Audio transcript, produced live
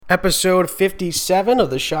Episode 57 of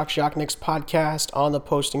the Shock Knicks podcast on the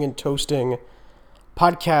Posting and Toasting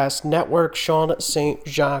podcast network. Sean St.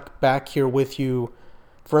 Jacques back here with you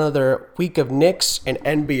for another week of Knicks and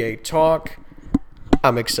NBA talk.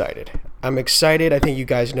 I'm excited. I think you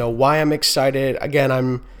guys know why I'm excited. Again,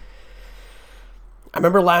 I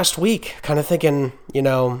remember last week kind of thinking,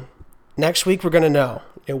 next week we're going to know.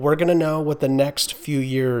 We're going to know what the next few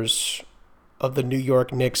years of the New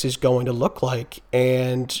York Knicks is going to look like.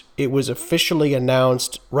 And it was officially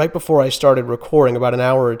announced right before I started recording about an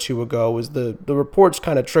hour or two ago. Was the reports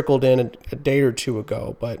kind of trickled in a day or two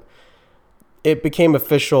ago, but it became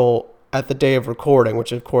official at the day of recording,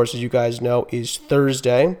 which of course, as you guys know, is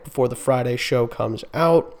Thursday before the Friday show comes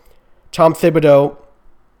out. Tom Thibodeau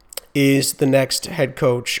is the next head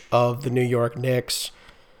coach of the New York Knicks.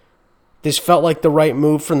 This felt like the right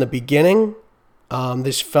move from the beginning.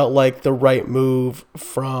 This felt like the right move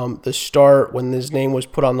from the start when his name was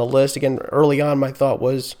put on the list. Again, early on, my thought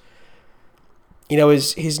was,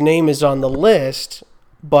 his name is on the list,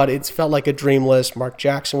 but it's felt like a dream list. Mark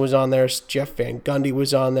Jackson was on there. Jeff Van Gundy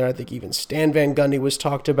was on there. I think even Stan Van Gundy was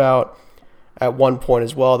talked about at one point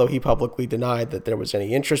as well, though he publicly denied that there was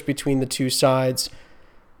any interest between the two sides.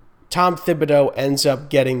 Tom Thibodeau ends up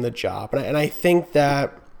getting the job. And I think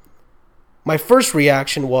that my first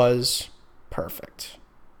reaction was, perfect.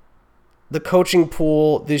 The coaching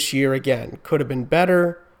pool this year, again, could have been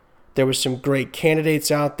better. There was some great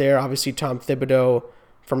candidates out there. Obviously, Tom Thibodeau,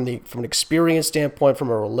 from an experience standpoint, from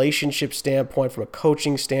a relationship standpoint, from a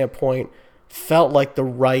coaching standpoint, felt like the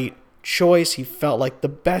right choice. He felt like the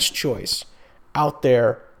best choice out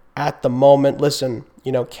there at the moment. Listen,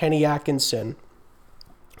 Kenny Atkinson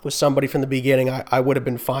was somebody from the beginning I would have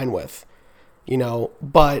been fine with,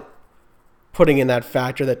 but putting in that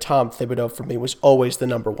factor that Tom Thibodeau for me was always the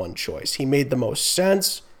number one choice. He made the most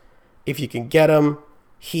sense. If you can get him,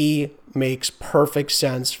 he makes perfect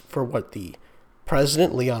sense for what the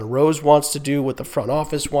president, Leon Rose, wants to do, what the front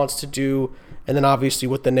office wants to do, and then obviously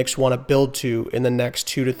what the Knicks want to build to in the next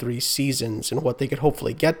 2 to 3 seasons and what they could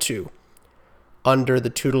hopefully get to under the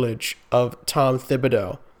tutelage of Tom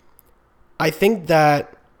Thibodeau. I think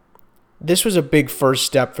that this was a big first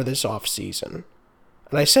step for this offseason.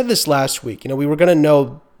 And I said this last week, we were going to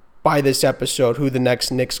know by this episode who the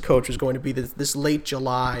next Knicks coach was going to be. This late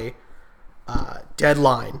July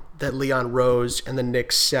deadline that Leon Rose and the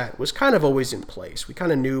Knicks set was kind of always in place. We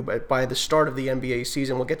kind of knew by the start of the NBA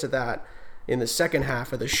season, we'll get to that in the second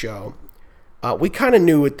half of the show. We kind of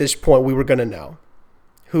knew at this point we were going to know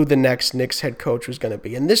who the next Knicks head coach was going to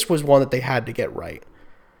be. And this was one that they had to get right.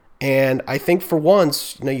 And I think for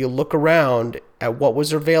once, you look around at what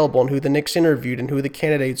was available and who the Knicks interviewed and who the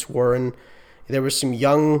candidates were. And there was some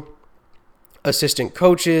young assistant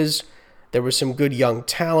coaches. There was some good young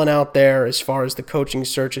talent out there as far as the coaching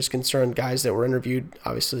search is concerned. Guys that were interviewed,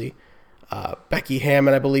 obviously, Becky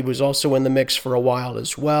Hammon, I believe, was also in the mix for a while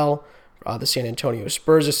as well. The San Antonio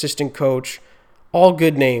Spurs assistant coach. All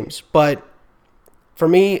good names. But for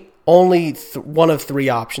me, only one of 3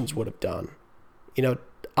 options would have done.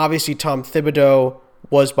 Obviously, Tom Thibodeau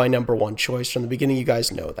was my number one choice from the beginning. You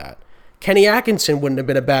guys know that. Kenny Atkinson wouldn't have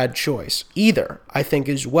been a bad choice either, I think,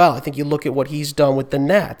 as well. I think you look at what he's done with the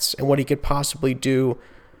Nets and what he could possibly do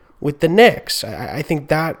with the Knicks. I think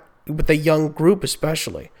that, with a young group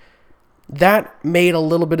especially, that made a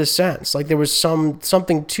little bit of sense. Like there was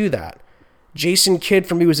something to that. Jason Kidd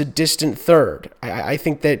for me was a distant third. I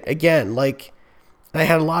think that, again, I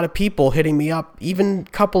had a lot of people hitting me up even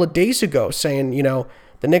a couple of days ago saying,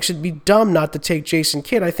 the Knicks would be dumb not to take Jason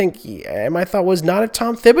Kidd. I think, and my thought was, not if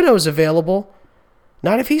Tom Thibodeau is available.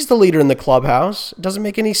 Not if he's the leader in the clubhouse. It doesn't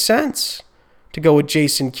make any sense to go with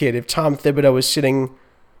Jason Kidd if Tom Thibodeau is sitting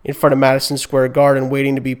in front of Madison Square Garden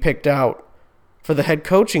waiting to be picked out for the head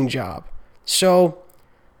coaching job. So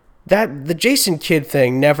the Jason Kidd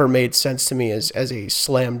thing never made sense to me as a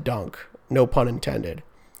slam dunk, no pun intended.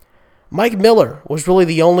 Mike Miller was really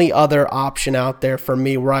the only other option out there for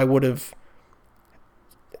me where I would have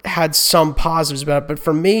had some positives about it. But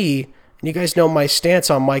for me, and you guys know my stance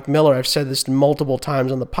on Mike Miller, I've said this multiple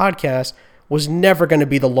times on the podcast, was never going to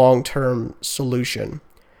be the long-term solution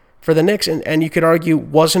for the Knicks. And you could argue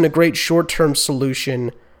wasn't a great short-term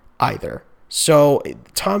solution either. So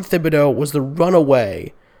Tom Thibodeau was the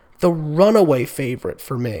runaway favorite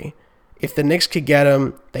for me. If the Knicks could get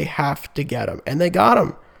him, they have to get him. And they got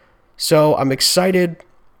him. So I'm excited.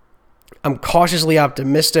 I'm cautiously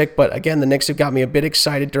optimistic, but again, the Knicks have got me a bit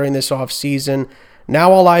excited during this offseason.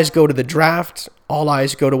 Now all eyes go to the draft. All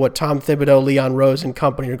eyes go to what Tom Thibodeau, Leon Rose, and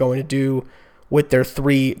company are going to do with their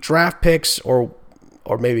 3 draft picks, or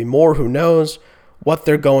maybe more, who knows, what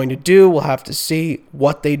they're going to do. We'll have to see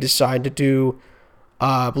what they decide to do,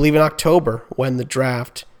 I believe in October when the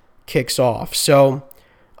draft kicks off. So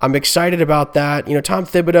I'm excited about that. Tom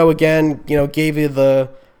Thibodeau, again, gave you the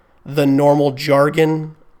normal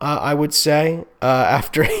jargon, I would say,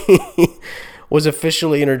 after he was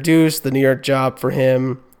officially introduced. The New York job for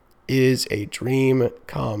him is a dream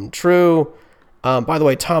come true. By the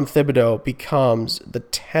way, Tom Thibodeau becomes the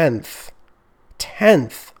 10th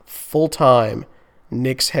full-time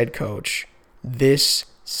Knicks head coach this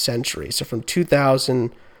century. So from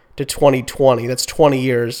 2000 to 2020, that's 20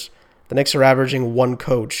 years. The Knicks are averaging one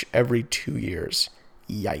coach every 2 years.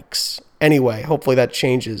 Yikes. Anyway, hopefully that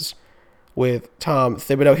changes with Tom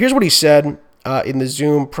Thibodeau. Here's what he said in the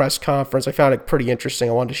Zoom press conference. I found it pretty interesting.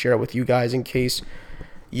 I wanted to share it with you guys in case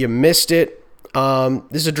you missed it.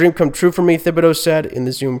 This is a dream come true for me, Thibodeau said in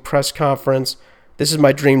the Zoom press conference. This is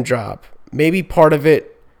my dream job. Maybe part of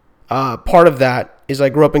that is I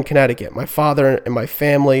grew up in Connecticut. My father and my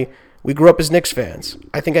family, we grew up as Knicks fans.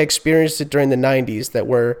 I think I experienced it during the 90s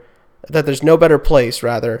that there's no better place,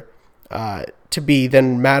 to be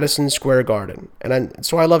than Madison Square Garden.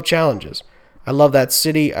 So I love challenges. I love that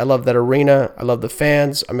city. I love that arena. I love the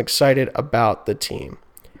fans. I'm excited about the team.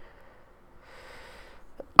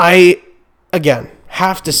 I, again,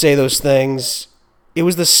 have to say those things. It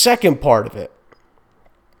was the second part of it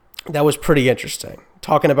that was pretty interesting.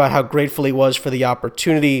 Talking about how grateful he was for the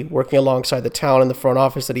opportunity, working alongside the talent in the front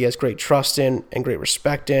office that he has great trust in and great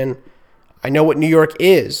respect in. I know what New York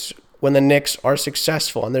is when the Knicks are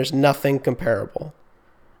successful, and there's nothing comparable.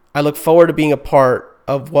 I look forward to being a part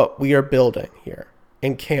of what we are building here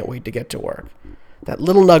and can't wait to get to work. That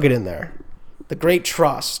little nugget in there, the great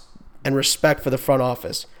trust and respect for the front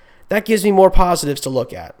office, that gives me more positives to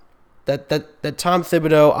look at. That Tom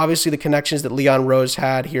Thibodeau, obviously the connections that Leon Rose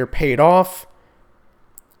had here paid off.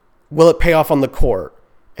 Will it pay off on the court?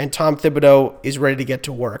 And Tom Thibodeau is ready to get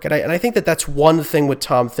to work. And I think that's one thing with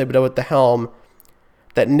Tom Thibodeau at the helm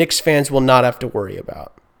that Knicks fans will not have to worry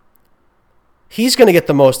about. He's going to get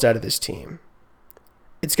the most out of this team.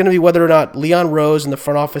 It's going to be whether or not Leon Rose and the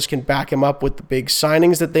front office can back him up with the big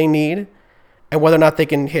signings that they need, and whether or not they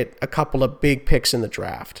can hit a couple of big picks in the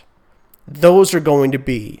draft. Those are going to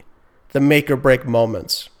be the make or break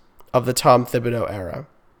moments of the Tom Thibodeau era.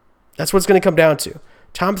 That's what it's going to come down to.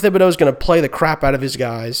 Tom Thibodeau is going to play the crap out of his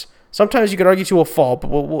guys. Sometimes you could argue to a fault,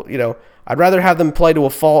 but I'd rather have them play to a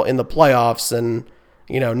fault in the playoffs than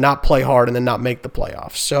not play hard and then not make the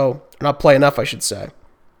playoffs. So not play enough, I should say,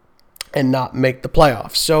 and not make the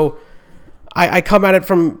playoffs. So I come at it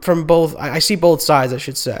from both. I see both sides, I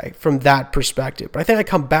should say, from that perspective. But I think I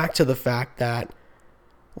come back to the fact that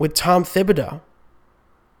with Tom Thibodeau,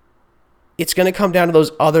 it's going to come down to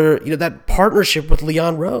those other, that partnership with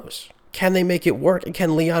Leon Rose. Can they make it work? And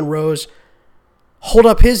can Leon Rose hold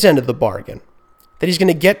up his end of the bargain? That he's going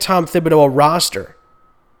to get Tom Thibodeau a roster,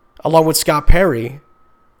 along with Scott Perry,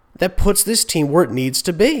 that puts this team where it needs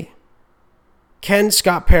to be. Can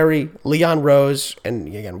Scott Perry, Leon Rose, and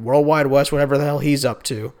again, Worldwide West, whatever the hell he's up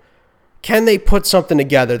to, can they put something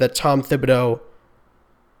together that Tom Thibodeau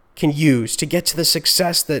can use to get to the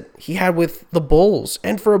success that he had with the Bulls,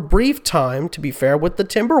 and for a brief time, to be fair, with the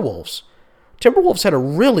Timberwolves? Timberwolves had a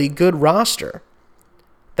really good roster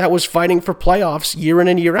that was fighting for playoffs year in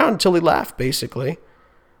and year out until he left, basically.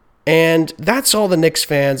 And that's all the Knicks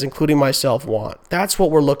fans, including myself, want. That's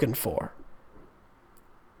what we're looking for.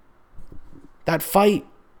 That fight,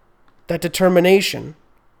 that determination,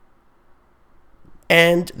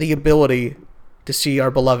 and the ability to see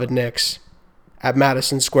our beloved Knicks at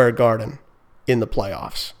Madison Square Garden in the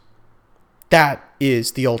playoffs. That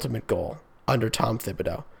is the ultimate goal under Tom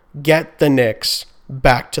Thibodeau. Get the Knicks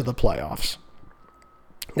back to the playoffs.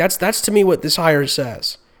 That's to me what this hire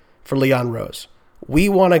says for Leon Rose. We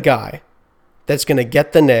want a guy that's going to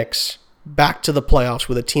get the Knicks back to the playoffs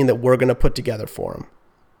with a team that we're going to put together for them.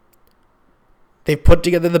 They've put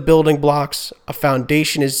together the building blocks. A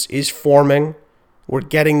foundation is forming. We're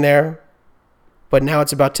getting there. But now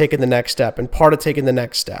it's about taking the next step. And part of taking the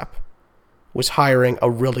next step was hiring a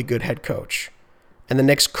really good head coach. And the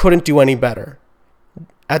Knicks couldn't do any better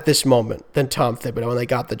at this moment than Tom Thibodeau, and they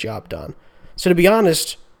got the job done. So to be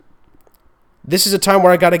honest, this is a time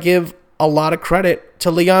where I got to give a lot of credit to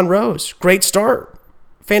Leon Rose. Great start.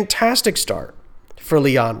 Fantastic start for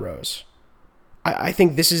Leon Rose. I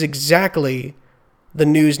think this is exactly the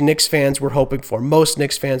news Knicks fans were hoping for. Most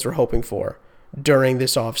Knicks fans were hoping for during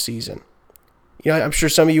this offseason. I'm sure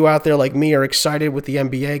some of you out there like me are excited with the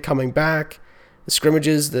NBA coming back. The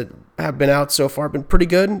scrimmages that have been out so far have been pretty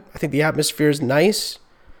good. I think the atmosphere is nice.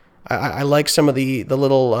 I like some of the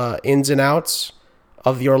little ins and outs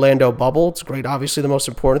of the Orlando bubble. It's great. Obviously, the most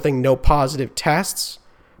important thing, no positive tests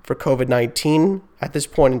for COVID-19 at this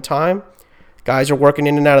point in time. Guys are working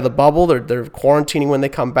in and out of the bubble. They're quarantining when they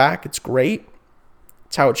come back. It's great.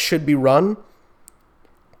 It's how it should be run.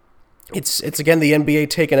 It's again, the NBA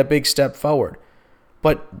taking a big step forward.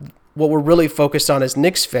 But what we're really focused on as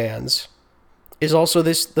Knicks fans is also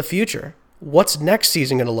the future. What's next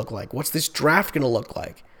season going to look like? What's this draft going to look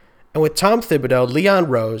like? And with Tom Thibodeau, Leon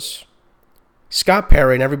Rose, Scott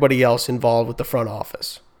Perry, and everybody else involved with the front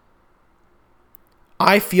office,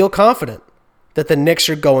 I feel confident that the Knicks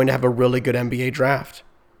are going to have a really good NBA draft.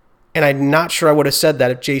 And I'm not sure I would have said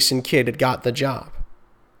that if Jason Kidd had got the job.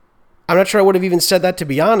 I'm not sure I would have even said that, to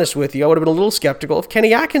be honest with you. I would have been a little skeptical if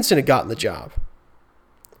Kenny Atkinson had gotten the job.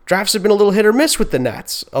 Drafts have been a little hit or miss with the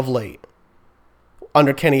Nets of late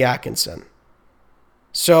under Kenny Atkinson.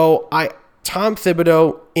 So Tom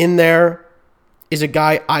Thibodeau in there is a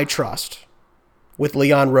guy I trust with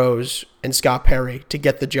Leon Rose and Scott Perry to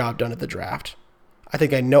get the job done at the draft.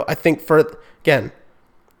 Again,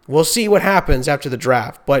 we'll see what happens after the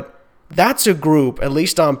draft, but that's a group, at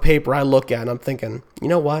least on paper, I look at and I'm thinking, you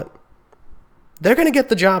know what? They're going to get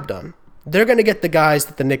the job done. They're going to get the guys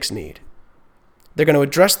that the Knicks need. They're going to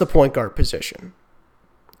address the point guard position.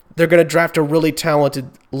 They're going to draft a really talented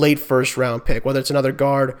late first round pick, whether it's another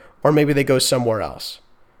guard or maybe they go somewhere else.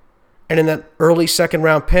 And in that early second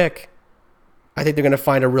round pick, I think they're going to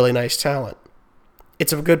find a really nice talent.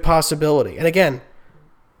 It's a good possibility. And again,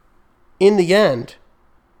 in the end,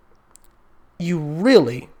 you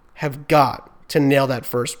really have got to nail that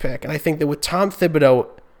first pick. And I think that with Tom Thibodeau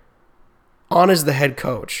on as the head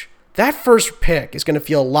coach, that first pick is going to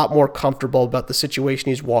feel a lot more comfortable about the situation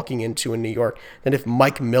he's walking into in New York than if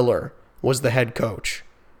Mike Miller was the head coach,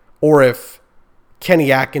 or if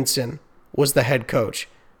Kenny Atkinson was the head coach,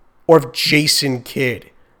 or if Jason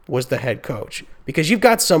Kidd was the head coach. Because you've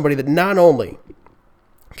got somebody that not only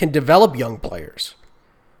can develop young players,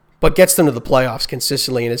 but gets them to the playoffs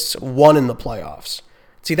consistently and has won in the playoffs.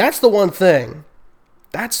 See, that's the one thing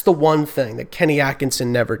that Kenny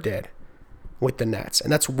Atkinson never did with the Nets.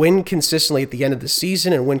 And that's win consistently at the end of the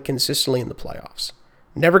season and win consistently in the playoffs.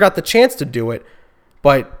 Never got the chance to do it,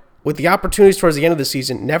 but with the opportunities towards the end of the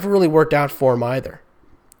season, never really worked out for him either.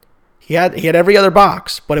 He had every other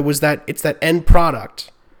box, but it's that end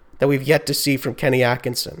product that we've yet to see from Kenny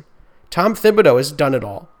Atkinson. Tom Thibodeau has done it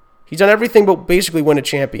all. He's done everything but basically win a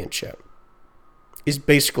championship. Is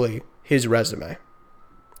basically his resume.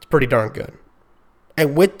 It's pretty darn good.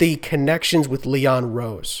 And with the connections with Leon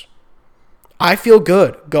Rose, I feel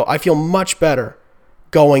good. I feel much better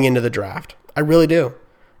going into the draft. I really do.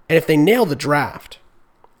 And if they nail the draft,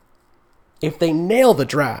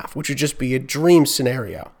 which would just be a dream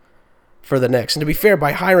scenario for the Knicks. And to be fair,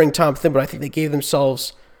 by hiring Tom Thibodeau, I think they gave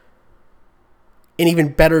themselves an even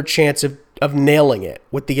better chance of nailing it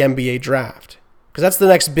with the NBA draft. Because that's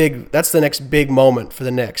the next big moment for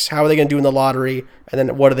the Knicks. How are they going to do in the lottery? And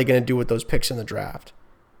then what are they going to do with those picks in the draft?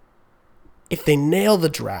 If they nail the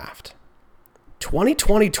draft,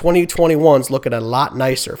 2020, 2021 is looking a lot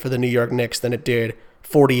nicer for the New York Knicks than it did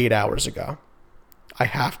 48 hours ago. I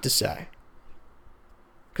have to say.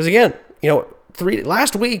 Because again,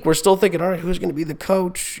 last week we're still thinking, all right, who's going to be the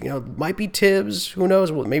coach? Might be Tibbs. Who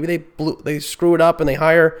knows? Well, maybe they screw it up and they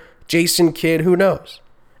hire Jason Kidd. Who knows?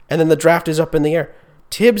 And then the draft is up in the air.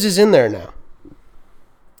 Tibbs is in there now.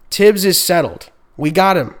 Tibbs is settled. We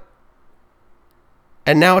got him.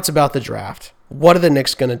 And now it's about the draft. What are the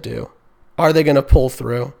Knicks going to do? Are they going to pull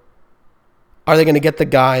through? Are they going to get the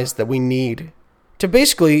guys that we need to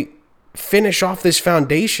basically finish off this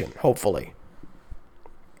foundation, hopefully,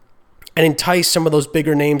 and entice some of those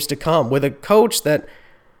bigger names to come with a coach that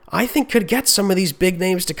I think could get some of these big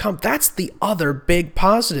names to come? That's the other big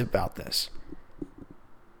positive about this.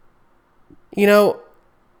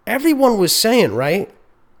 Everyone was saying, right?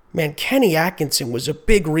 Man, Kenny Atkinson was a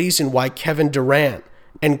big reason why Kevin Durant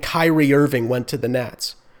and Kyrie Irving went to the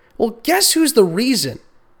Nets. Well, guess who's the reason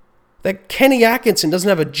that Kenny Atkinson doesn't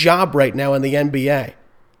have a job right now in the NBA?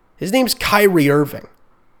 His name's Kyrie Irving.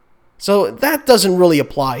 So that doesn't really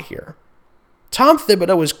apply here. Tom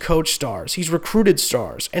Thibodeau has coached stars. He's recruited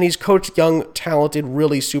stars. And he's coached young, talented,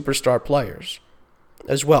 really superstar players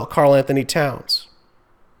as well. Karl Anthony Towns,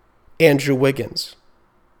 Andrew Wiggins,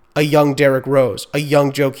 a young Derrick Rose, a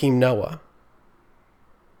young Joakim Noah.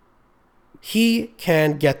 He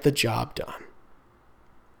can get the job done.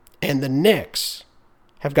 And the Knicks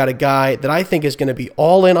have got a guy that I think is going to be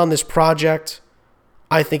all in on this project.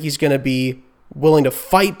 I think he's going to be willing to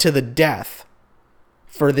fight to the death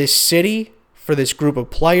for this city, for this group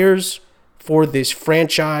of players, for this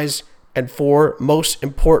franchise, and for, most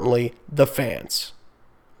importantly, the fans.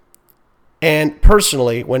 And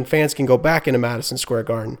personally, when fans can go back into Madison Square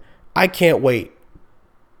Garden, I can't wait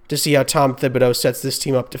to see how Tom Thibodeau sets this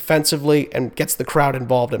team up defensively and gets the crowd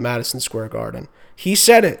involved at Madison Square Garden. He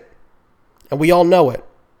said it, and we all know it.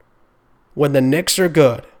 When the Knicks are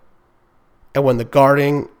good, and when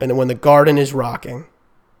the Garden is rocking,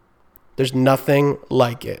 there's nothing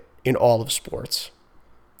like it in all of sports.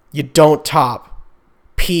 You don't top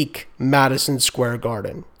peak Madison Square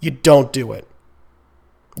Garden. You don't do it.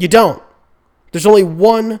 You don't. There's only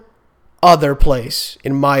one other place,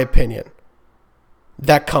 in my opinion,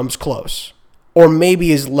 that comes close, or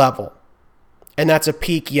maybe is level, and that's a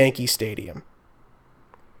peak Yankee Stadium.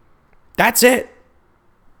 That's it.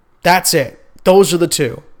 That's it. Those are the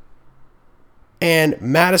two. And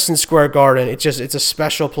Madison Square Garden, it's a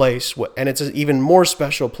special place, and it's an even more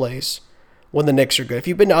special place when the Knicks are good. If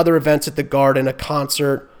you've been to other events at the Garden, a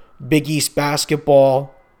concert, Big East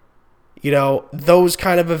basketball, those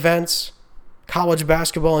kind of events, college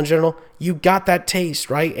basketball in general, you got that taste,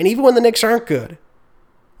 right? And even when the Knicks aren't good,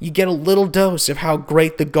 you get a little dose of how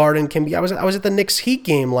great the Garden can be. I was at the Knicks Heat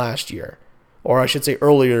game last year, or I should say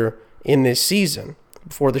earlier in this season,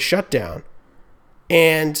 before the shutdown.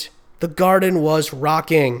 And the Garden was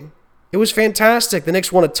rocking. It was fantastic. The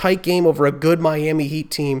Knicks won a tight game over a good Miami Heat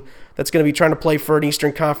team that's going to be trying to play for an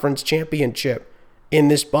Eastern Conference championship in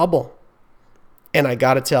this bubble. And I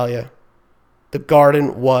got to tell you, the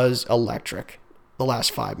Garden was electric the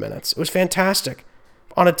last 5 minutes. It was fantastic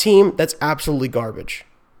on a team that's absolutely garbage.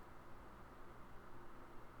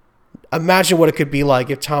 Imagine what it could be like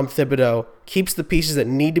if Tom Thibodeau keeps the pieces that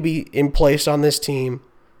need to be in place on this team,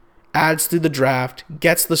 adds through the draft,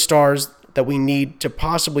 gets the stars that we need to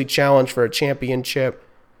possibly challenge for a championship,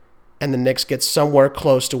 and the Knicks get somewhere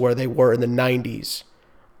close to where they were in the 90s.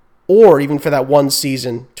 Or even for that one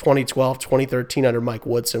season, 2012, 2013 under Mike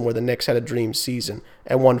Woodson, where the Knicks had a dream season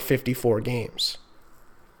and won 54 games.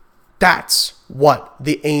 That's what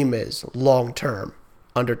the aim is long-term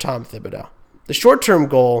under Tom Thibodeau. The short-term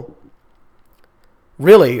goal,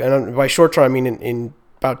 really, and by short-term I mean in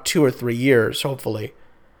about 2 or 3 years, hopefully,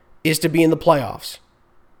 is to be in the playoffs.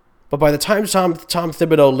 But by the time Tom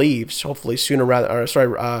Thibodeau leaves, hopefully sooner rather,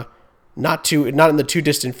 not in the too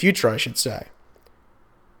distant future, I should say,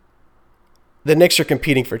 the Knicks are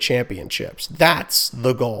competing for championships. That's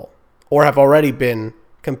the goal, or have already been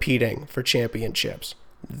competing for championships.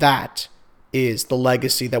 That is the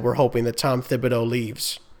legacy that we're hoping that Tom Thibodeau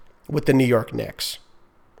leaves with the New York Knicks.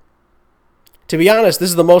 To be honest,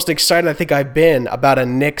 this is the most excited I think I've been about a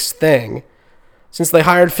Knicks thing since they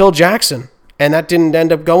hired Phil Jackson, and that didn't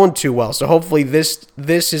end up going too well. So hopefully this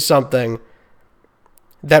is something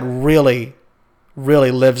that really,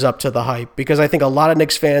 really lives up to the hype, because I think a lot of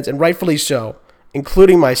Knicks fans, and rightfully so,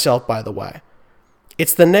 including myself, by the way,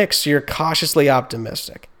 it's the Knicks, so you're cautiously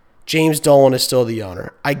optimistic. James Dolan is still the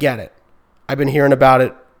owner. I get it. I've been hearing about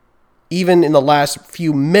it even in the last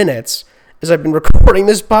few minutes as I've been recording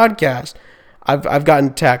this podcast. I've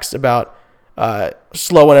gotten texts about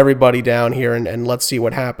slowing everybody down here and let's see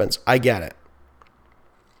what happens. I get it.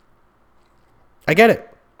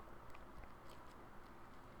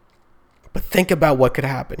 But think about what could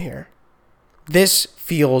happen here. This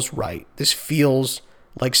feels right. This feels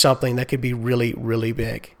like something that could be really, really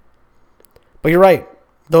big. But you're right.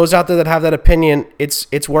 Those out there that have that opinion,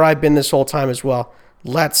 it's where I've been this whole time as well.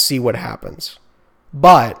 Let's see what happens.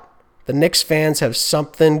 But the Knicks fans have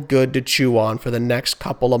something good to chew on for the next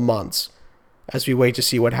couple of months as we wait to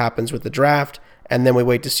see what happens with the draft, and then we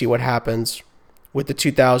wait to see what happens with the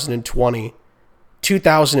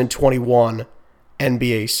 2020-2021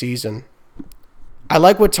 NBA season. I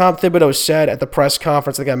like what Tom Thibodeau said at the press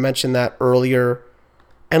conference. I think I mentioned that earlier.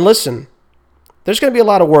 And listen, there's going to be a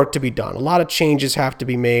lot of work to be done. A lot of changes have to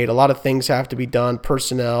be made. A lot of things have to be done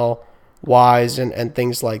personnel-wise and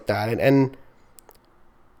things like that. And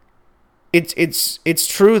it's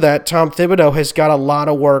true that Tom Thibodeau has got a lot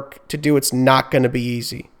of work to do. It's not going to be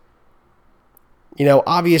easy.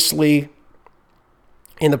 Obviously,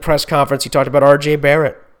 in the press conference, he talked about R.J.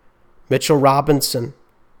 Barrett, Mitchell Robinson.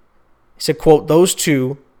 He said, quote, those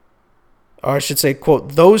two, or I should say,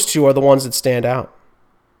 quote, those two are the ones that stand out.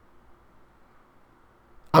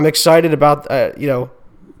 I'm excited about,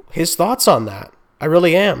 his thoughts on that. I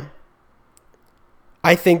really am.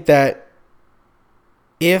 I think that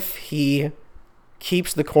if he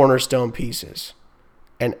keeps the cornerstone pieces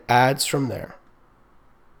and adds from there,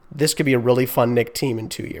 this could be a really fun Knicks team in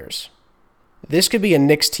 2 years. This could be a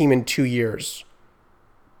Knicks team in 2 years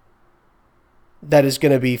that is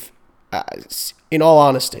going to be, in all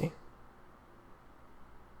honesty,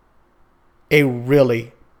 a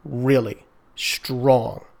really, really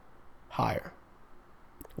strong hire.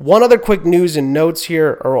 One other quick news and notes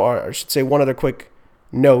here, or I should say one other quick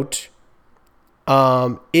note,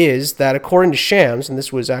 is that according to Shams, and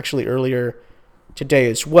this was actually earlier today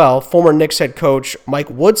as well, former Knicks head coach Mike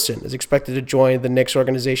Woodson is expected to join the Knicks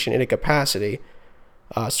organization in a capacity.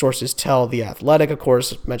 Sources tell The Athletic, of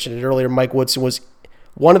course, mentioned it earlier, Mike Woodson was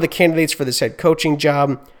one of the candidates for this head coaching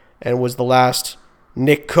job and was the last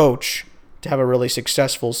Knicks coach to have a really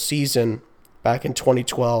successful season back in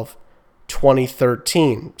 2012,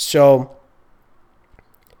 2013. So,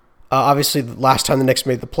 obviously, the last time the Knicks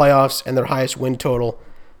made the playoffs and their highest win total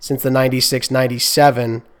since the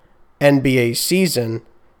 96-97 NBA season.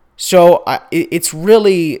 So,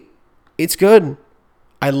 it's good.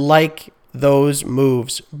 I like those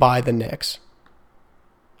moves by the Knicks.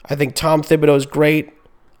 I think Tom Thibodeau is great.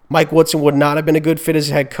 Mike Woodson would not have been a good fit as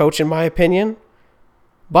a head coach, in my opinion.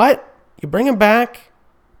 But you bring him back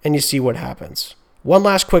and you see what happens. One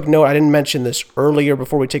last quick note. I didn't mention this earlier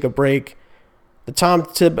before we take a break. The Tom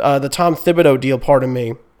Thibodeau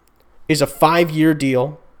deal, is a 5-year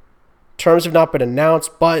deal. Terms have not been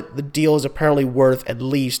announced, but the deal is apparently worth at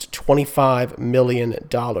least $25 million.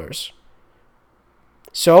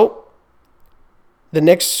 So, the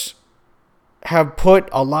Knicks have put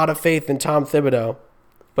a lot of faith in Tom Thibodeau,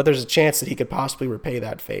 but there's a chance that he could possibly repay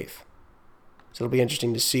that faith. So it'll be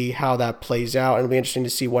interesting to see how that plays out, and it'll be interesting to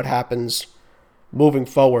see what happens moving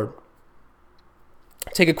forward.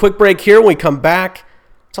 Take a quick break here. When we come back,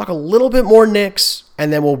 talk a little bit more Knicks,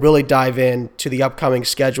 and then we'll really dive into the upcoming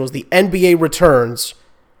schedules. The NBA returns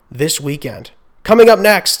this weekend. Coming up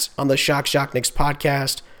next on the Shock Knicks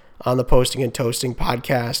podcast on the Posting and Toasting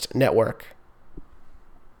Podcast Network.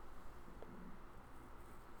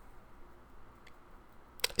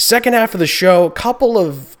 Second half of the show, a couple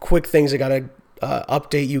of quick things I got to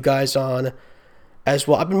update you guys on as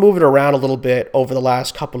well. I've been moving around a little bit over the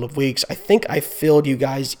last couple of weeks. I think I filled you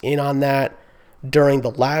guys in on that during the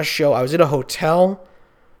last show. I was in a hotel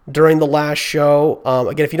during the last show.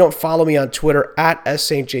 Again, if you don't follow me on Twitter, at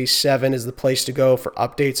SAJ7 is the place to go for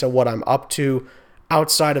updates on what I'm up to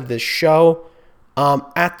outside of this show.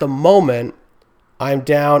 At the moment, I'm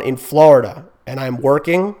down in Florida and I'm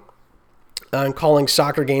working. I'm calling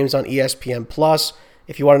soccer games on ESPN+.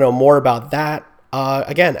 If you want to know more about that,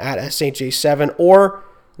 again, at SHJ7 or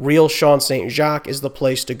Real Sean St. Jacques is the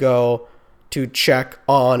place to go to check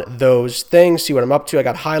on those things, see what I'm up to. I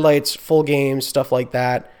got highlights, full games, stuff like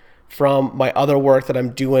that from my other work that I'm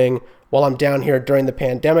doing while I'm down here during the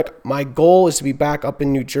pandemic. My goal is to be back up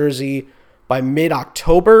in New Jersey by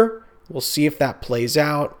mid-October. We'll see if that plays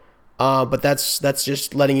out. But that's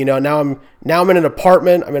just letting you know. Now I'm in an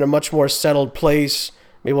apartment. I'm in a much more settled place.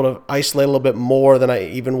 I'm able to isolate a little bit more than I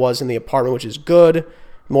even was in the apartment, which is good.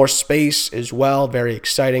 More space as well. Very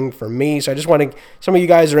exciting for me. So I just want to, some of you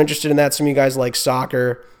guys are interested in that. Some of you guys like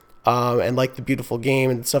soccer and like the beautiful game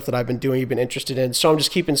and stuff that I've been doing, you've been interested in. So I'm just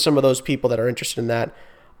keeping some of those people that are interested in that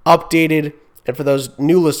updated. And for those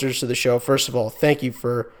new listeners to the show, first of all, thank you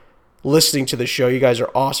for listening to the show. You guys are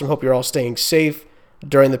awesome. Hope you're all staying safe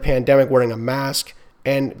during the pandemic, wearing a mask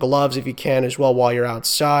and gloves if you can as well while you're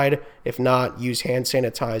outside. If not, use hand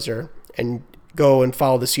sanitizer and go and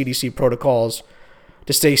follow the CDC protocols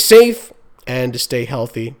to stay safe and to stay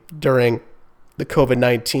healthy during the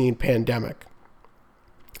COVID-19 pandemic.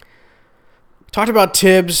 Talked about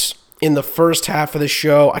Tibbs in the first half of the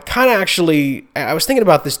show. I was thinking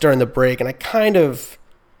about this during the break, and I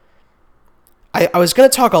was going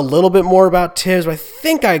to talk a little bit more about Tibbs, but I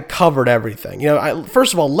think I covered everything.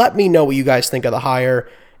 First of all, let me know what you guys think of the hire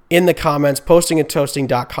in the comments.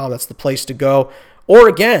 Postingandtoasting.com, that's the place to go. Or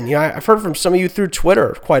again, I've heard from some of you through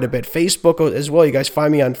Twitter quite a bit, Facebook as well. You guys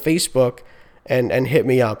find me on Facebook and hit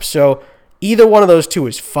me up. So either one of those two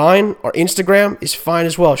is fine, or Instagram is fine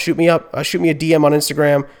as well. Shoot me a DM on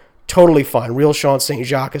Instagram, totally fine. Real Sean St.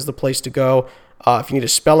 Jacques is the place to go. If you need a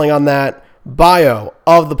spelling on that, bio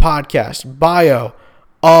of the podcast, bio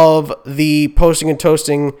of the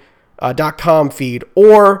postingandtoasting.com feed,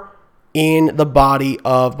 or in the body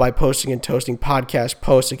of my Posting and Toasting podcast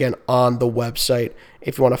post, again, on the website.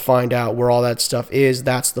 If you want to find out where all that stuff is,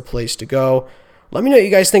 that's the place to go. Let me know what you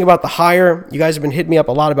guys think about the hire. You guys have been hitting me up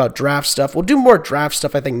a lot about draft stuff. We'll do more draft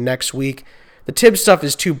stuff, I think, next week. The Tibbs stuff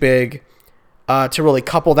is too big to really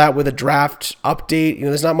couple that with a draft update.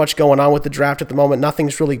 There's not much going on with the draft at the moment.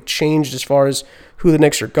 Nothing's really changed as far as who the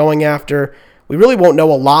Knicks are going after. We really won't know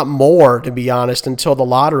a lot more, to be honest, until the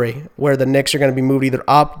lottery, where the Knicks are going to be moved either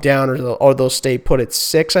up, down, or they'll stay put at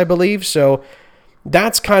 6, I believe. So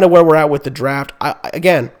that's kind of where we're at with the draft.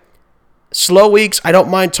 Again, slow weeks. I don't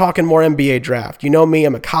mind talking more NBA draft. You know me,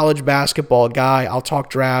 I'm a college basketball guy. I'll talk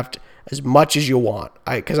draft as much as you want.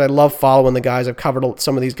 Because I love following the guys. I've covered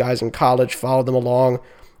some of these guys in college, followed them along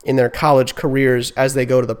in their college careers as they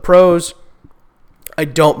go to the pros. I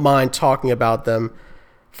don't mind talking about them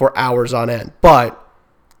for hours on end. But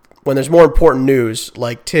when there's more important news,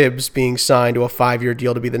 like Tibbs being signed to a 5-year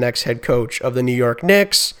deal to be the next head coach of the New York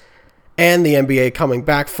Knicks, and the NBA coming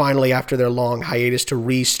back finally after their long hiatus to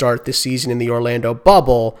restart the season in the Orlando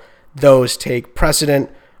bubble, those take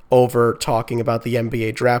precedent over talking about the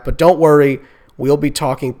NBA draft. But don't worry, we'll be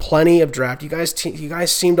talking plenty of draft. You guys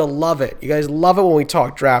seem to love it. You guys love it when we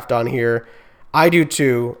talk draft on here. I do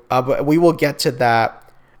too, but we will get to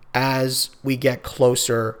that as we get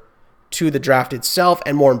closer to the draft itself,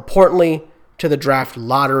 and more importantly, to the draft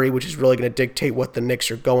lottery, which is really going to dictate what the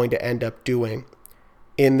Knicks are going to end up doing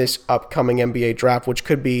in this upcoming NBA draft, which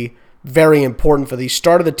could be very important for the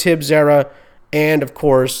start of the Tibbs era and, of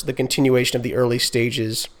course, the continuation of the early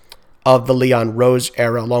stages of the Leon Rose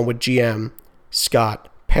era, along with GM Scott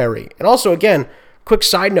Perry. And also, again, quick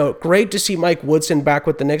side note, great to see Mike Woodson back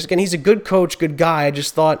with the Knicks. Again, he's a good coach, good guy. I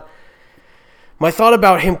just thought, my thought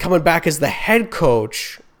about him coming back as the head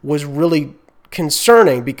coach was really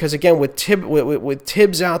concerning because, again, with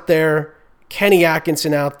Tibbs out there, Kenny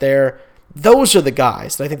Atkinson out there, those are the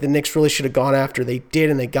guys that I think the Knicks really should have gone after. They did,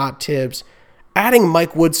 and they got Tibbs. Adding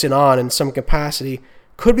Mike Woodson on in some capacity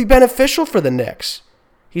could be beneficial for the Knicks.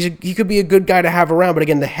 He could be a good guy to have around, but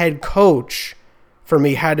again, the head coach for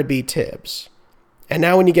me had to be Tibbs. And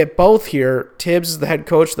now when you get both here, Tibbs is the head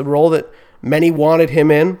coach, the role that many wanted him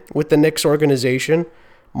in with the Knicks organization.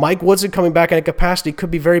 Mike Woodson coming back in a capacity could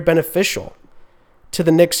be very beneficial to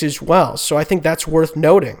the Knicks as well. So I think that's worth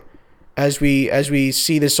noting as we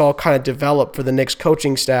see this all kind of develop for the Knicks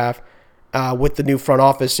coaching staff with the new front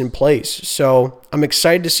office in place. So I'm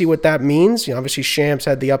excited to see what that means. You know, obviously Shams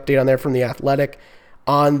had the update on there from The Athletic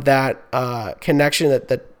on that connection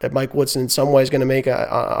that Mike Woodson in some way is going to make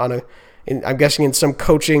I'm guessing in some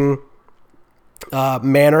coaching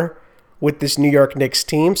manner with this New York Knicks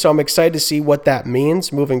team. So I'm excited to see what that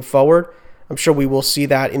means moving forward. I'm sure we will see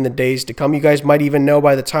that in the days to come. You guys might even know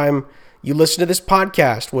by the time you listen to this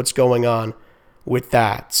podcast what's going on with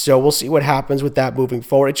that. So we'll see what happens with that moving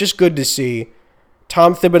forward. It's just good to see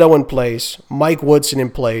Tom Thibodeau in place, Mike Woodson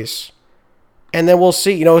in place, and then we'll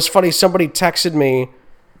see. You know, it's funny, somebody texted me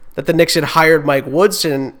that the Knicks had hired Mike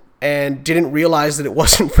Woodson and didn't realize that it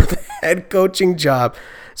wasn't for the head coaching job.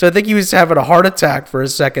 So I think he was having a heart attack for a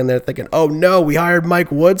second there thinking, oh no, we hired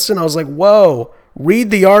Mike Woodson? I was like, whoa, read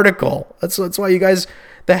the article. That's why you guys,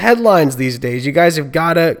 the headlines these days, you guys have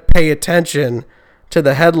got to pay attention to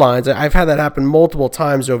the headlines. I've had that happen multiple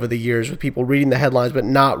times over the years with people reading the headlines but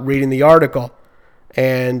not reading the article,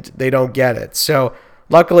 and they don't get it. So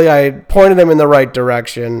luckily I pointed him in the right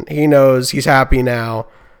direction. He knows, he's happy now.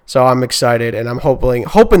 So I'm excited, and I'm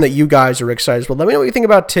hoping that you guys are excited as well. Let me know what you think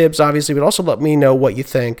about Tibbs, obviously, but also let me know what you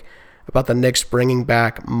think about the Knicks bringing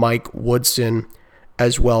back Mike Woodson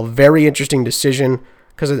as well. Very interesting decision,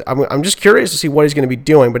 because I'm just curious to see what he's going to be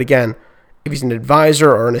doing. But again, if he's an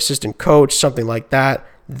advisor or an assistant coach, something like that,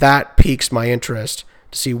 that piques my interest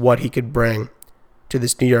to see what he could bring to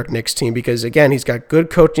this New York Knicks team. Because again, he's got good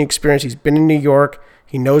coaching experience. He's been in New York.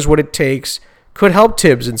 He knows what it takes. Could help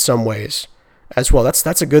Tibbs in some ways as well.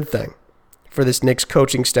 That's a good thing for this Knicks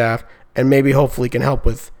coaching staff, and maybe hopefully can help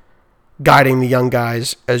with guiding the young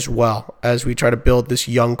guys as well as we try to build this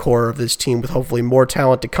young core of this team with hopefully more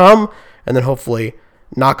talent to come, and then hopefully,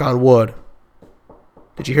 knock on wood.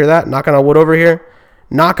 Did you hear that? Knocking on wood over here?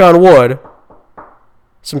 Knock on wood,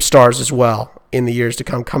 some stars as well in the years to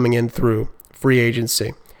come coming in through free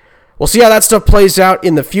agency. We'll see how that stuff plays out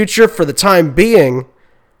in the future. For the time being,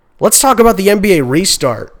 let's talk about the NBA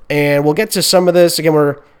restart. And we'll get to some of this. Again,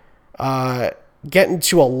 we're getting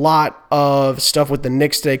to a lot of stuff with the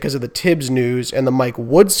Knicks today because of the Tibbs news and the Mike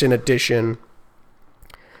Woodson edition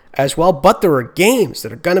as well. But there are games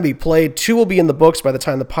that are going to be played. 2 will be in the books by the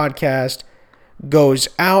time the podcast goes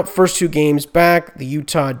out. First 2 games back, the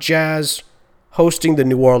Utah Jazz hosting the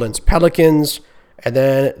New Orleans Pelicans. And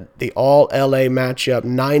then the All-LA matchup,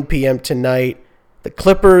 9 p.m. tonight. The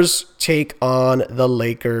Clippers take on the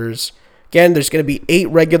Lakers. Again, there's going to be 8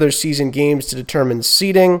 regular season games to determine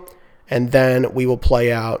seeding, and then we will play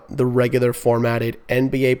out the regular formatted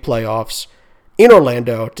NBA playoffs in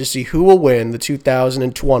Orlando to see who will win the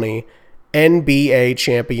 2020 NBA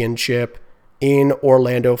championship in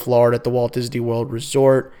Orlando, Florida at the Walt Disney World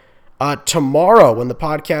Resort. Tomorrow, when the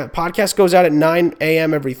podcast goes out at 9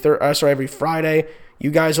 a.m. every Friday,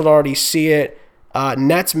 you guys will already see it.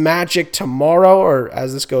 Nets Magic tomorrow, or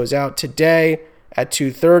as this goes out today, at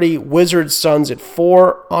 2:30. Wizards Suns at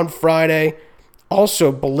 4 on Friday.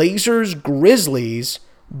 Also, Blazers Grizzlies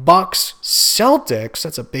Bucks Celtics,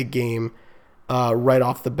 that's a big game right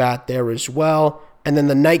off the bat there as well. And then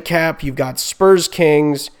the nightcap, you've got Spurs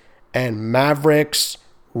Kings and Mavericks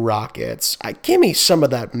Rockets. Give me some of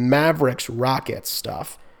that Mavericks Rockets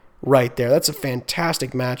stuff right there. That's a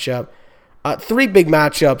fantastic matchup. Three big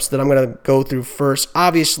matchups that I'm going to go through first.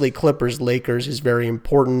 Obviously, Clippers-Lakers is very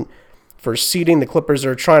important for seeding. The Clippers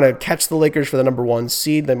are trying to catch the Lakers for the number 1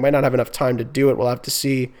 seed. They might not have enough time to do it. We'll have to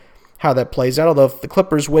see how that plays out. Although if the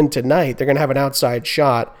Clippers win tonight, they're going to have an outside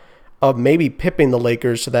shot of maybe pipping the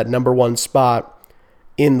Lakers to that number 1 spot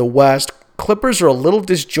in the West. Clippers are a little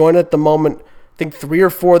disjointed at the moment. I think 3 or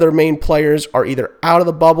 4 of their main players are either out of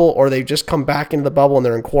the bubble or they've just come back into the bubble and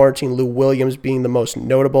they're in quarantine. Lou Williams being the most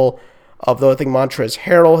notable. Although I think Montrezl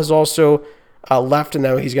Harrell has also left and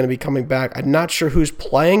now he's going to be coming back. I'm not sure who's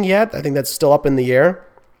playing yet. I think that's still up in the air.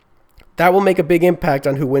 That will make a big impact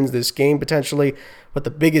on who wins this game potentially. But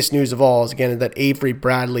the biggest news of all is, again, that Avery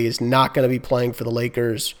Bradley is not going to be playing for the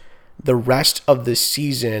Lakers the rest of the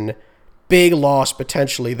season. Big loss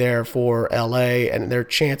potentially there for LA and their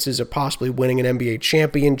chances of possibly winning an NBA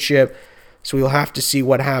championship. So we'll have to see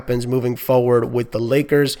what happens moving forward with the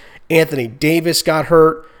Lakers. Anthony Davis got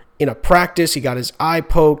hurt in a practice. He got his eye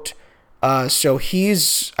poked. So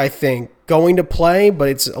he's, I think, going to play, but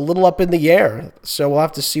it's a little up in the air. So we'll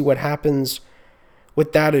have to see what happens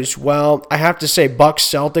with that as well. I have to say, Bucks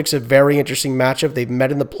Celtics, a very interesting matchup. They've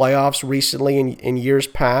met in the playoffs recently in years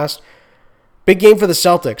past. Big game for the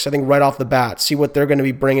Celtics, I think, right off the bat. See what they're going to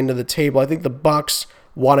be bringing to the table. I think the Bucks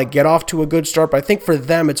want to get off to a good start, but I think for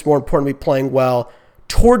them it's more important to be playing well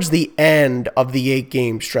towards the end of the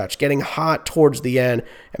 8-game stretch, getting hot towards the end,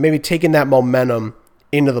 and maybe taking that momentum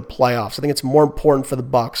into the playoffs. I think it's more important for the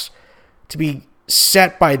Bucks to be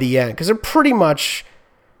set by the end because they're pretty much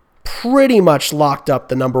locked up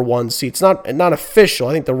the number 1 seed. It's not official.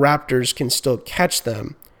 I think the Raptors can still catch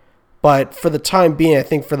them, but for the time being, I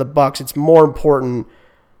think for the Bucks, it's more important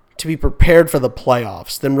to be prepared for the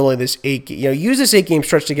playoffs than really this 8. Use this 8-game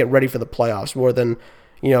stretch to get ready for the playoffs more than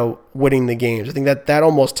winning the games. I think that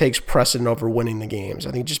almost takes precedent over winning the games.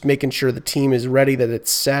 I think just making sure the team is ready, that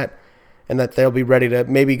it's set, and that they'll be ready to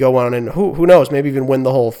maybe go on and who knows, maybe even win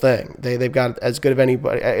the whole thing. They've got as good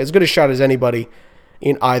a shot as anybody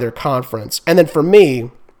in either conference. And then for me,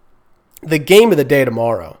 the game of the day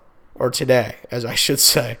tomorrow, or today, as I should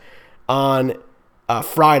say, on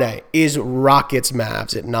Friday is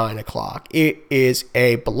Rockets-Mavs at 9 o'clock. It is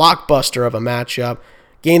a blockbuster of a matchup.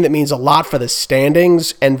 Game that means a lot for the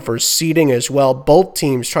standings and for seeding as well. Both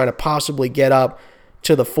teams trying to possibly get up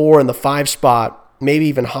to the 4 and the 5 spot, maybe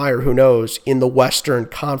even higher, who knows, in the Western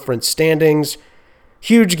Conference standings.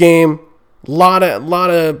 Huge game. Lot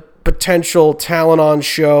of potential talent on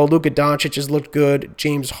show. Luka Doncic has looked good.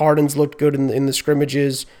 James Harden's looked good in the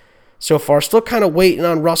scrimmages so far. Still kind of waiting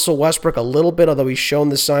on Russell Westbrook a little bit, although he's shown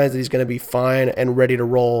the signs that he's going to be fine and ready to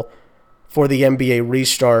roll for the NBA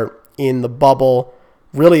restart in the bubble.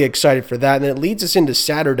 Really excited for that. And it leads us into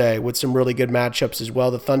Saturday with some really good matchups as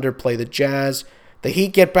well. The Thunder play the Jazz. The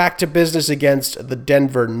Heat get back to business against the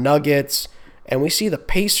Denver Nuggets. And we see the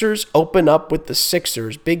Pacers open up with the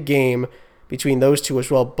Sixers. Big game between those two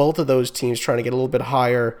as well. Both of those teams trying to get a little bit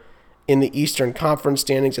higher in the Eastern Conference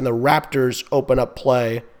standings. And the Raptors open up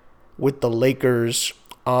play with the Lakers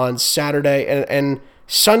on Saturday. And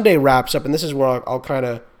Sunday wraps up, and this is where I'll kind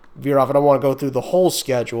of veer off. I don't want to go through the whole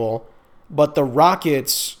schedule. But the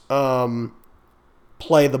Rockets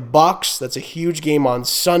play the Bucks. That's a huge game on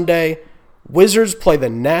Sunday. Wizards play the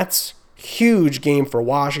Nets. Huge game for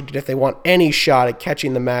Washington. If they want any shot at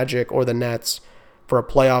catching the Magic or the Nets for a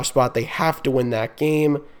playoff spot, they have to win that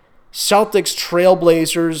game. Celtics,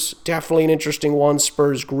 Trailblazers, definitely an interesting one.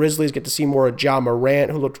 Spurs, Grizzlies, get to see more of Ja Morant,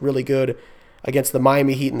 who looked really good against the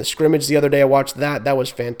Miami Heat in the scrimmage the other day. I watched that. That was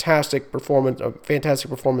fantastic performance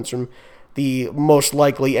from the most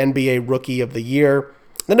likely NBA Rookie of the Year.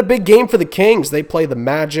 Then a big game for the Kings. They play the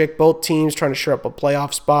Magic. Both teams trying to shore up a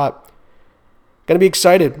playoff spot. Going to be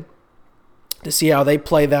excited to see how they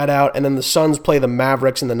play that out. And then the Suns play the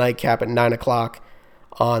Mavericks in the nightcap at 9 o'clock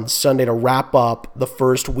on Sunday to wrap up the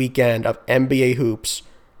first weekend of NBA hoops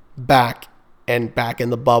back in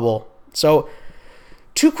the bubble. So,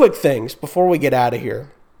 two quick things before we get out of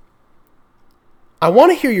here. I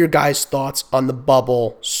want to hear your guys' thoughts on the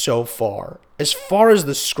bubble so far. As far as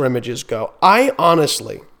the scrimmages go, I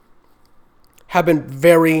honestly have been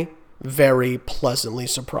very, very pleasantly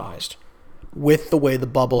surprised with the way the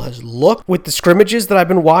bubble has looked. With the scrimmages that I've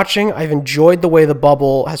been watching, I've enjoyed the way the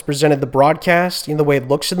bubble has presented the broadcast, the way it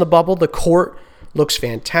looks in the bubble. The court looks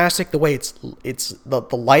fantastic. The way the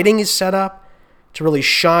lighting is set up to really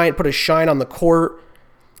put a shine on the court.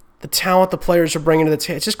 the talent the players are bringing to the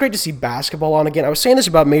table. It's just great to see basketball on again. I was saying this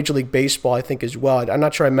about Major League Baseball, I think, as well. I'm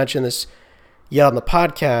not sure I mentioned this yet on the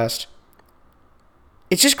podcast.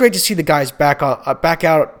 It's just great to see the guys back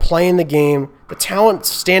out playing the game. The talent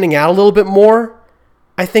standing out a little bit more,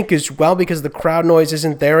 I think, as well, because the crowd noise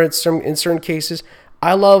isn't there in certain cases.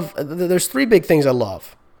 There's three big things I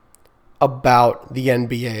love about the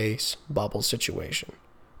NBA's bubble situation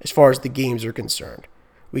as far as the games are concerned.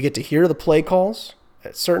 We get to hear the play calls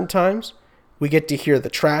at certain times. We get to hear the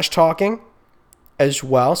trash talking as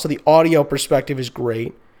well. So the audio perspective is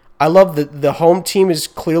great. I love that the home team is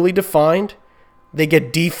clearly defined. They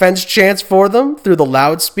get defense chants for them through the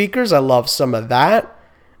loudspeakers. I love some of that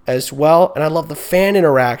as well. And I love the fan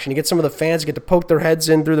interaction. You get some of the fans get to poke their heads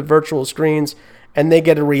in through the virtual screens, and they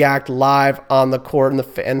get to react live on the court.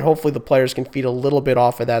 And hopefully the players can feed a little bit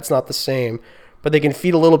off of that. It's not the same, but they can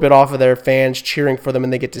feed a little bit off of their fans cheering for them,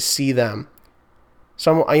 and they get to see them.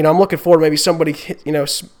 So I'm looking forward to maybe somebody hitting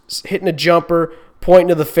a jumper, pointing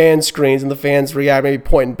to the fan screens, and the fans react, maybe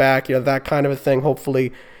pointing back, that kind of a thing.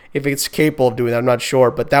 Hopefully, if it's capable of doing that, I'm not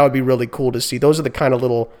sure, but that would be really cool to see. Those are the kind of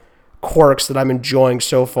little quirks that I'm enjoying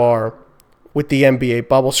so far with the NBA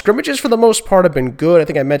bubble. Scrimmages, for the most part, have been good. I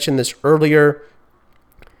think I mentioned this earlier.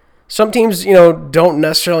 Some teams, don't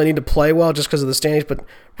necessarily need to play well just because of the standings, but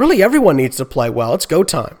really everyone needs to play well. It's go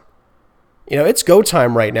time. It's go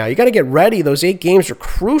time right now. You got to get ready. Those 8 games are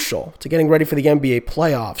crucial to getting ready for the NBA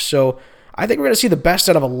playoffs. So I think we're going to see the best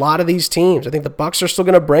out of a lot of these teams. I think the Bucks are still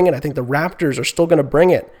going to bring it. I think the Raptors are still going to bring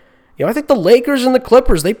it. I think the Lakers and the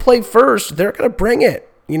Clippers, they play first. They're going to bring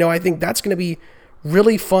it. I think that's going to be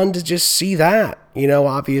really fun to just see that,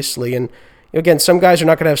 obviously. And again, some guys are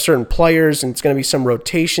not going to have certain players, and it's going to be some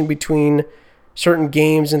rotation between certain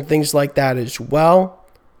games and things like that as well.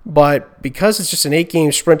 But because it's just an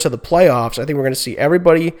 8-game sprint to the playoffs, I think we're going to see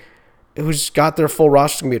everybody who's got their full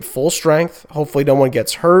roster going to be at full strength. Hopefully no one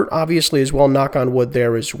gets hurt, obviously, as well. Knock on wood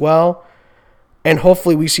there as well. And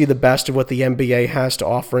hopefully we see the best of what the NBA has to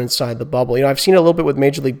offer inside the bubble. I've seen it a little bit with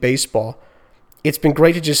Major League Baseball. It's been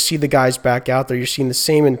great to just see the guys back out there. You're seeing the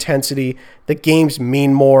same intensity. The games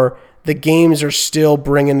mean more. The games are still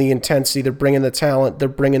bringing the intensity. They're bringing the talent. They're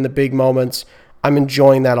bringing the big moments. I'm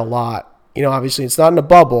enjoying that a lot. Obviously it's not in a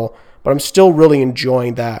bubble, but I'm still really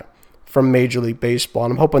enjoying that from Major League Baseball.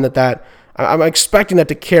 And I'm hoping I'm expecting that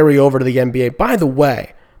to carry over to the NBA. By the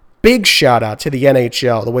way, big shout out to the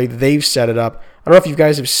NHL, the way they've set it up. I don't know if you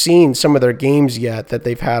guys have seen some of their games yet that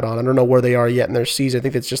they've had on. I don't know where they are yet in their season. I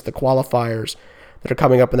think it's just the qualifiers that are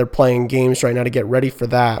coming up, and they're playing games right now to get ready for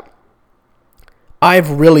that. I've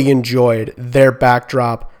really enjoyed their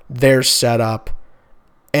backdrop, their setup,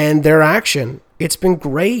 and their action. It's been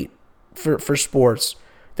great for sports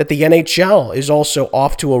that the NHL is also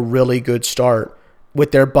off to a really good start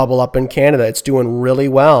with their bubble up in Canada. It's doing really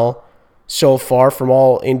well so far from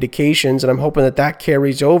all indications, and I'm hoping that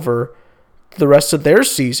carries over the rest of their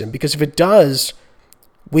season, because if it does,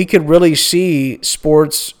 we could really see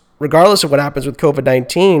sports, regardless of what happens with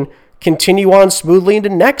COVID-19, continue on smoothly into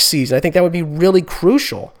next season. I think that would be really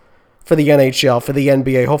crucial for the NHL, for the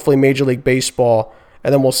NBA, hopefully Major League Baseball,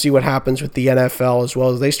 and then we'll see what happens with the NFL as well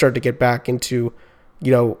as they start to get back into,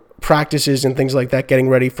 practices and things like that, getting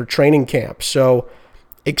ready for training camp. So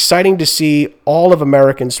exciting to see all of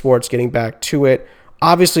American sports getting back to it.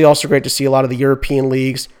 Obviously also great to see a lot of the European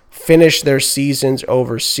leagues finish their seasons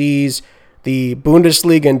overseas. The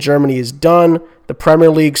Bundesliga in Germany is done. The Premier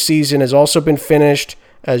League season has also been finished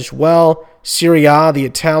as well. Serie A, the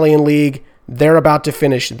Italian league, they're about to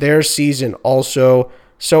finish their season also.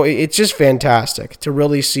 So it's just fantastic to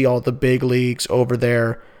really see all the big leagues over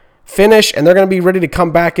there finish, and they're going to be ready to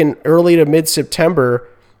come back in early to mid-September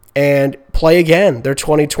and play again. Their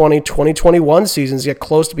 2020-2021 seasons get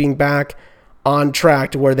close to being back on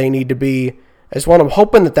track to where they need to be as well. I'm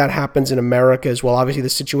hoping that happens in America as well. Obviously, the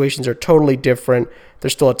situations are totally different.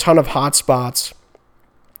 There's still a ton of hot spots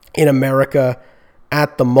in America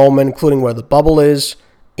at the moment, including where the bubble is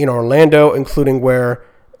in Orlando, including where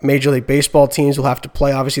Major League Baseball teams will have to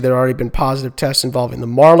play. Obviously, there have already been positive tests involving the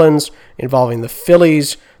Marlins, involving the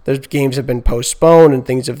Phillies. Those games have been postponed and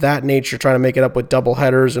things of that nature, trying to make it up with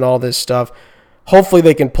doubleheaders and all this stuff. Hopefully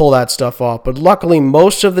they can pull that stuff off. But luckily,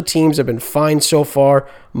 most of the teams have been fine so far.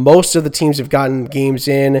 Most of the teams have gotten games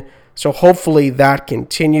in. So hopefully that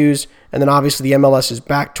continues. And then obviously the MLS's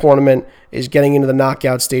back tournament is getting into the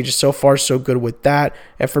knockout stages. So far, so good with that.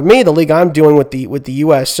 And for me, the league I'm doing with the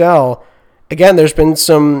USL, again, there's been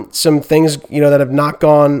some things that have not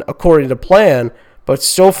gone according to plan. But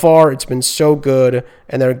so far, it's been so good,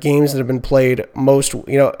 and there are games that have been played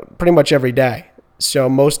pretty much every day. So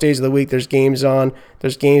most days of the week, there's games on.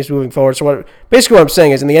 There's games moving forward. So basically what I'm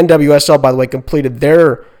saying is, and the NWSL, by the way, completed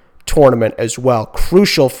their tournament as well.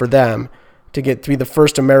 Crucial for them to get through the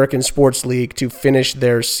first American sports league to finish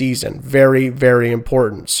their season. Very, very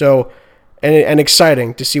important. So, and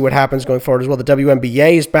exciting to see what happens going forward as well. The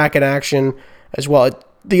WNBA is back in action as well.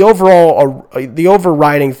 The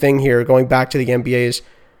overriding thing here, going back to the NBA, is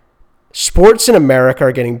sports in America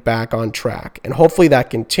are getting back on track. And hopefully that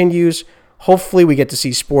continues. Hopefully we get to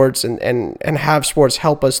see sports and have sports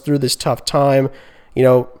help us through this tough time.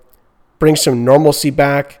 Bring some normalcy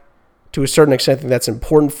back to a certain extent. I think that's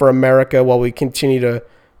important for America while we continue to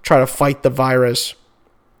try to fight the virus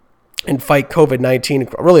and fight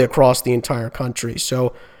COVID-19 really across the entire country.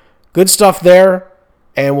 So good stuff there,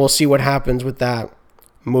 and we'll see what happens with that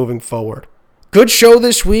moving forward. Good show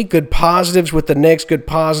this week. Good positives with the Knicks. Good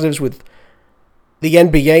positives with the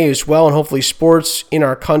NBA as well, and hopefully sports in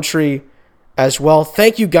our country as well.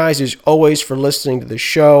 Thank you guys as always for listening to the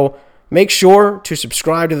show. Make sure to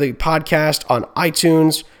subscribe to the podcast on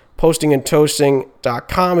iTunes.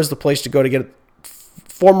 Postingandtoasting.com is the place to go to get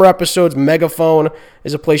former episodes. Megaphone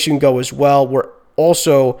is a place you can go as well. We're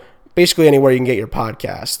also basically anywhere you can get your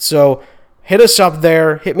podcast. So hit us up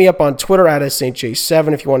there. Hit me up on Twitter at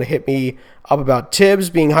SJ7 if you want to hit me up about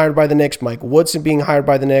Tibbs being hired by the Knicks, Mike Woodson being hired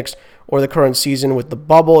by the Knicks, or the current season with the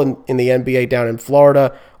bubble in the NBA down in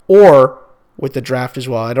Florida, or with the draft as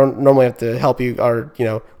well. I don't normally have to help you or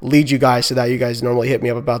lead you guys to that. You guys normally hit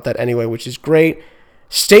me up about that anyway, which is great.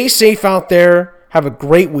 Stay safe out there. Have a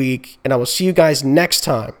great week, and I will see you guys next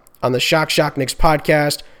time on the Shock Knicks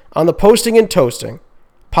podcast on the Posting and Toasting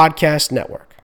Podcast Network.